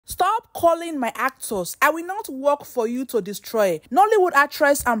Stop calling my actors. I will not work for you to destroy. Nollywood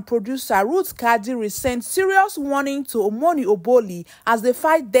actress and producer Ruth Kadiri sent serious warning to Omoni Oboli as they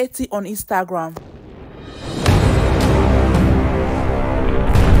fight dirty on Instagram.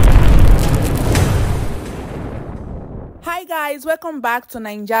 Hi guys, welcome back to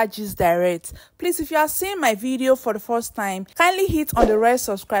Nigerian Direct. Please, if you are seeing my video for the first time, kindly hit on the red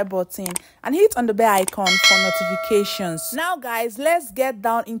subscribe button and hit on the bell icon for notifications. Now guys, let's get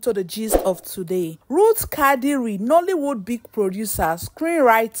down into the gist of today. Ruth Kadiri, Nollywood big producer,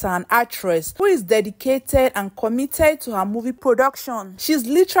 screenwriter and actress who is dedicated and committed to her movie production. She's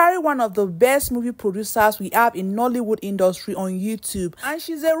literally one of the best movie producers we have in Nollywood industry on YouTube, and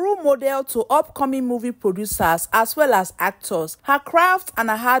she's a role model to upcoming movie producers as well as actors. Her craft and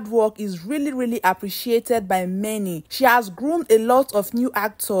her hard work is really appreciated by many. She has groomed a lot of new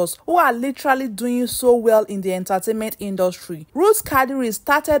actors who are literally doing so well in the entertainment industry. Ruth Kadiri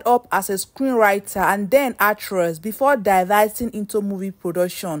started up as a screenwriter and then actress before diverting into movie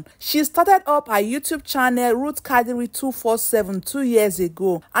production. She started up her YouTube channel Ruth Kadiri 247 2 years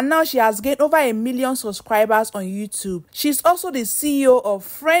ago, and now she has gained over 1 million subscribers on YouTube. She's also the CEO of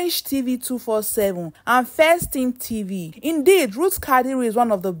Frenchtv247 and teamTV. Indeed, Ruth Kadiri is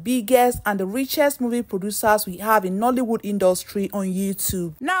one of the biggest and the richest movie producers we have in Nollywood industry on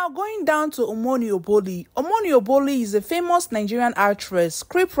YouTube. Now, going down to Omoni Oboli. Omoni Oboli is a famous Nigerian actress,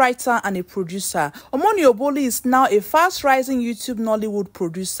 scriptwriter and a producer. Omoni Oboli is now a fast-rising YouTube Nollywood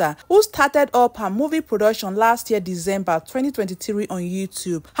producer who started up her movie production last year, December 2023 on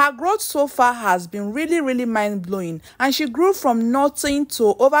YouTube. Her growth so far has been really mind-blowing, and she grew from nothing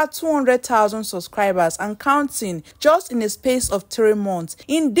to over 200,000 subscribers and counting just in a space of 3 months.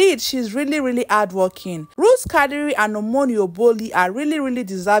 Indeed, she's really hardworking. Ruth Kadiri and Omoni Oboli are really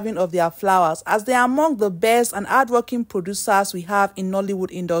deserving of their flowers, as they are among the best and hardworking producers we have in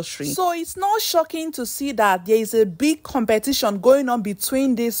Nollywood industry. So it's not shocking to see that there is a big competition going on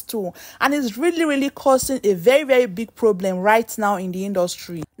between these two, and it's really causing a very big problem right now in the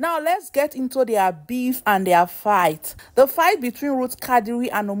industry. Now let's get into their beef and their fight. The fight between Ruth Kadiri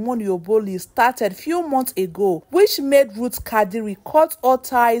and Omoni Oboli started few months ago, which made Ruth Kadiri cut all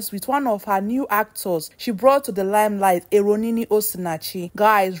ties with one of her new actors she brought to the limelight, Eronini Osinachi.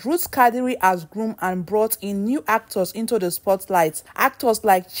 Guys, Ruth Kadiri has groomed and brought in new actors into the spotlight. Actors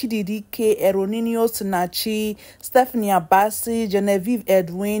like Chididi, Eronini Osinachi, Stephanie Abasi, Genevieve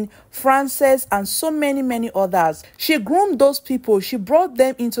Edwin, Frances, and so many others. She groomed those people. She brought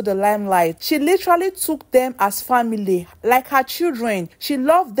them into the limelight. She literally took them as family, like her children. She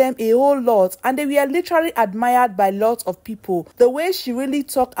loved them a whole lot, and they were literally admired by lots of people. The way she really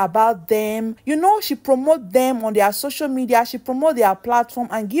talked about them, you know, she promote them on their social media, she promote their platform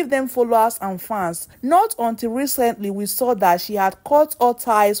and give them followers and fans. Not until recently we saw that she had cut all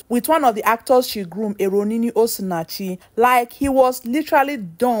ties with one of the actors she groomed, Eronini Osinachi. Like, he was literally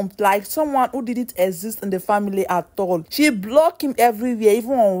dumped, like someone who didn't exist in the family at all. She blocked him everywhere,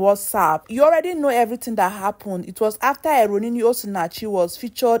 even on WhatsApp. You already know everything that happened. It was after Eronini Osinachi was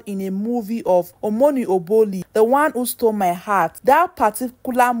featured in a movie of Omoni Oboli, the one who stole my heart. That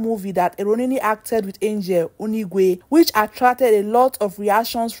particular movie that Eronini acted with Angel Unigwe, which attracted a lot of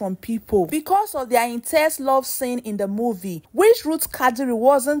reactions from people because of their intense love scene in the movie, which Ruth Kadiri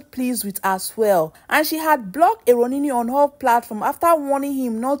wasn't pleased with as well. And she had blocked Eronini on her platform after warning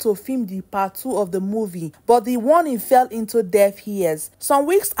him not to film the part 2 of the movie, but the warning fell into deaf ears. Some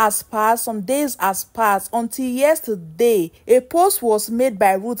weeks has passed, some days has passed, until yesterday a post was made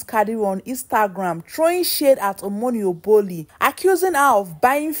by Ruth Kadiri on Instagram throwing shade at Omoni Oboli, accusing her of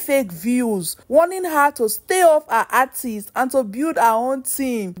buying fake views, warning her to stay off her artists and to build her own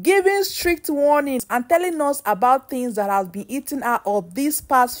team, giving strict warnings and telling us about things that have been eating her up these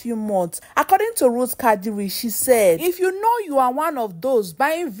past few months. According to Ruth Kadiri, she said, "If you know you are one of those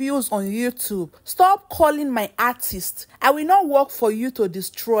buying views on YouTube, stop calling my artists. I will not work for you to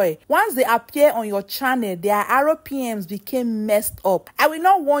destroy. Once they appear on your channel, their RPMs became messed up. I will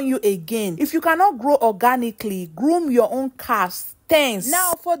not warn you again. If you cannot grow organically, groom your own cast." Thanks.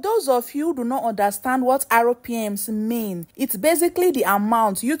 Now, for those of you who do not understand what RPMs mean, it's basically the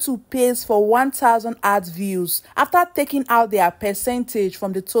amount YouTube pays for 1,000 ad views after taking out their percentage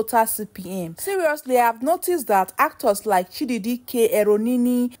from the total CPM. Seriously, I have noticed that actors like Chididi,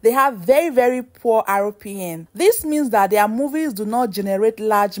 Eronini, they have very poor RPM. This means that their movies do not generate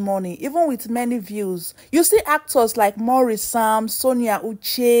large money, even with many views. You see actors like Maurice Sam, Sonia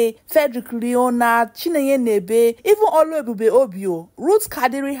Uche, Frederick Leonard, Chineye Nebe, even Oluebube Obio. know, Ruth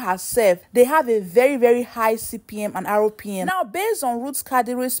Kadiri herself, they have a very high CPM and RPM. Now, based on Ruth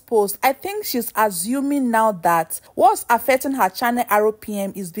Kadiri's post, I think she's assuming now that what's affecting her channel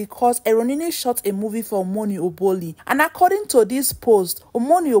RPM is because Eronini shot a movie for Omoni Oboli. And according to this post,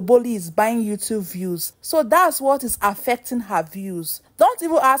 Omoni Oboli is buying YouTube views. So that's what is affecting her views. Don't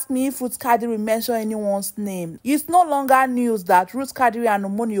even ask me if Ruth Kadiri mentioned anyone's name. It's no longer news that Ruth Kadiri and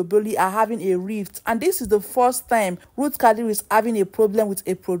Omoni Oboli are having a rift, and this is the first time Ruth Kadiri is having a problem with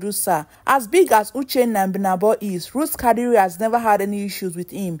a producer. As big as Uchenna Mbinabo is, Ruth Kadiri has never had any issues with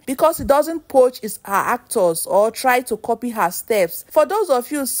him because he doesn't poach her actors or try to copy her steps. For those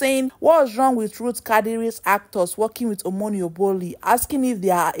of you saying what's wrong with Ruth Kadiri's actors working with Omoni Oboli, asking if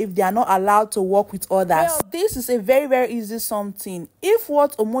they are not allowed to work with others, well, this is a very easy something. If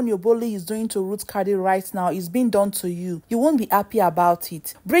what Omoni Oboli is doing to Ruth Kadiri right now is being done to you, you won't be happy about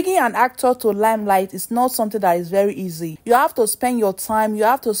it. Bringing an actor to limelight is not something that is very easy. You have to spend your time, you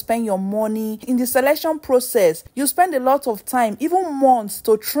have to spend your money. In the selection process, you spend a lot of time, even months,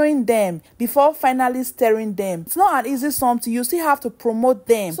 to train them before finally starring them. It's not an easy something. You still have to promote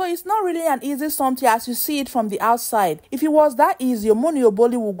them. So it's not really an easy something as you see it from the outside. If it was that easy, Omoni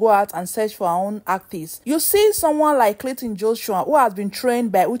Oboli will go out and search for her own artists. You see someone like Clayton Joshua, who has been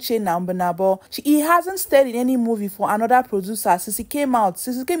trained by Uchenna Mbinabo. He hasn't starred in any movie for another producer since he came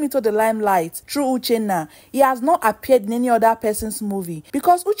into the limelight through Uchenna. He has not appeared in any other person's movie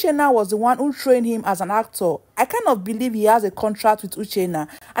because Uchenna was the one who trained him as an actor. I kind of believe he has a contract with Uchenna,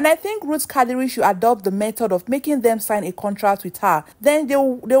 and I think Ruth Kadiri should adopt the method of making them sign a contract with her. Then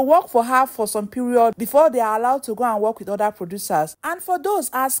they'll work for her for some period before they are allowed to go and work with other producers. And for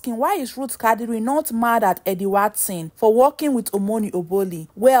those asking why is Ruth Kadiri not mad at Eddie Watson for working with Omoni Oboli,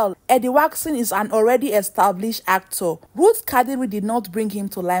 well, Eddie Watson is an already established actor. Ruth Kadiri did not bring him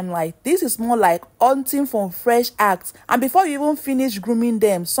to limelight. This is more like hunting for fresh acts, and before you even finish grooming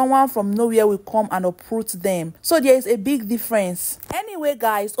them, someone from nowhere will come and uproot them. So there is a big difference. Anyway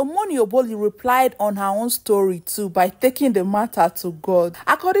guys, Omoni Oboli replied on her own story too by taking the matter to God.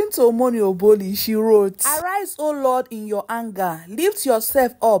 According to Omoni Oboli, she wrote, "Arise, O Lord, in your anger. Lift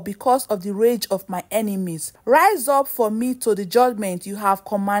yourself up because of the rage of my enemies. Rise up for me to the judgment you have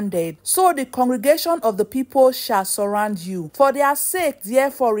commanded. So the congregation of the people shall surround you. For their sake,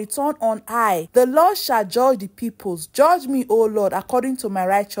 therefore, return on high. The Lord shall judge the peoples. Judge me, O Lord, according to my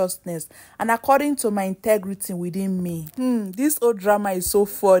righteousness and according to my integrity within me." This old drama is so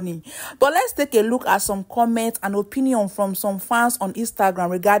funny. But let's take a look at some comments and opinion from some fans on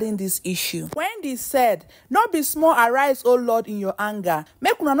Instagram regarding this issue. Wendy said, "No be small arise, O Lord, in your anger.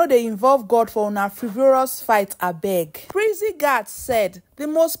 Make una no dey involve God for una frivolous fight, abeg." Crazy God said, "The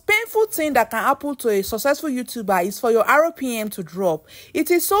most painful thing that can happen to a successful YouTuber is for your RPM to drop. It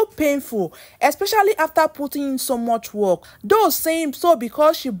is so painful, especially after putting in so much work. Those saying so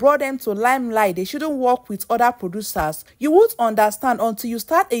because she brought them to limelight, they shouldn't work with other producers. You won't understand until you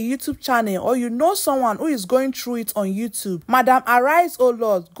start a YouTube channel or you know someone who is going through it on YouTube. Madam, arise, O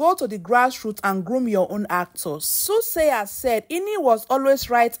Lord, go to the grassroots and groom your own actors." Soothsayer said, "Ini was always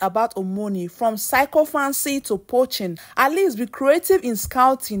right about Omoni, from psychophancy to poaching. At least be creative in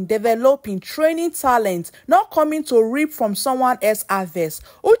scouting, developing, training talent, not coming to reap from someone else's harvest.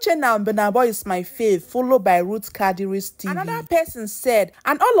 Uchenna Mbinabo is my fave, followed by Ruth Kadiri's TV." Another person said,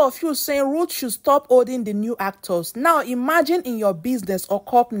 "And all of you saying Ruth should stop holding the new actors. Now imagine in your business or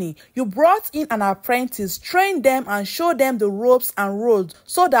company, you brought in an apprentice, train them and show them the ropes and roads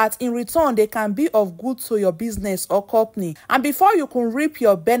so that in return they can be of good to your business or company. And before you can reap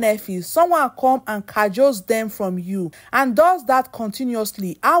your benefits, someone come and cajoles them from you and does that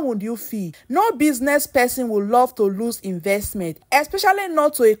continuously. How would you feel? No business person will love to lose investment, especially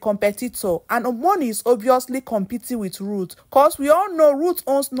not to a competitor. And Omoni is obviously competing with Ruth, because we all know Ruth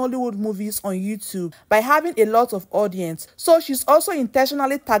owns Nollywood movies on YouTube by having a lot of audience. So she's also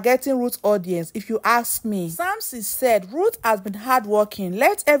intentionally targeting Ruth's audience, if you ask me." Samsi said, "Ruth has been hardworking.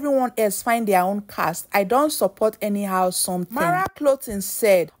 Let everyone else find their own cast. I don't support anyhow something." Mara Clothing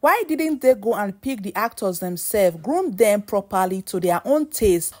said, "Why didn't they go and pick the actors themselves, groom them properly to their own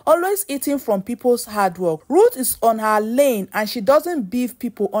taste, always eating from people's hard work? Ruth is on her lane and she doesn't beef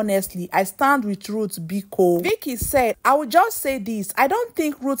people honestly. I stand with Ruth Biko." Vicky said, "I will just say this. I don't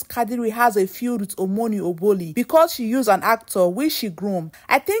think Ruth Kadiri has a feud with Omoni Oboli because she used an actor which she groomed.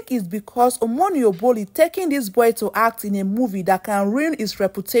 I think it's because Omoni Oboli taking this boy to act in a movie that can ruin his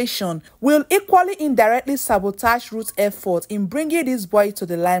reputation will equally indirectly sabotage Ruth's effort in bringing this boy to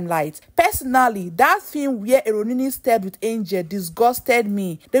the limelight. Personally, that film where Eronini starred with Angel disgusts busted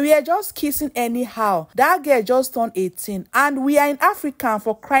me. They were just kissing anyhow. That girl just turned 18 and we are in Africa,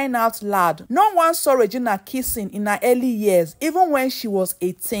 for crying out loud. No one saw Regina kissing in her early years, even when she was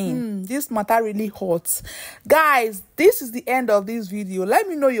 18. This matter really hurts. Guys, this is the end of this video. Let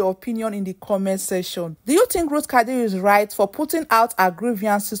me know your opinion in the comment section. Do you think Ruth Kadiri is right for putting out her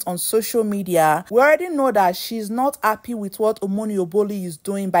grievances on social media? We already know that she's not happy with what Omoni Oboli is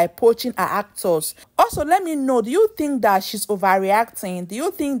doing by poaching her actors. Also, let me know, do you think that she's overreacting? Do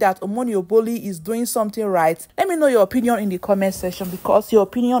you think that Omoni Oboli is doing something right? Let me know your opinion in the comment section, because your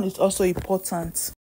opinion is also important.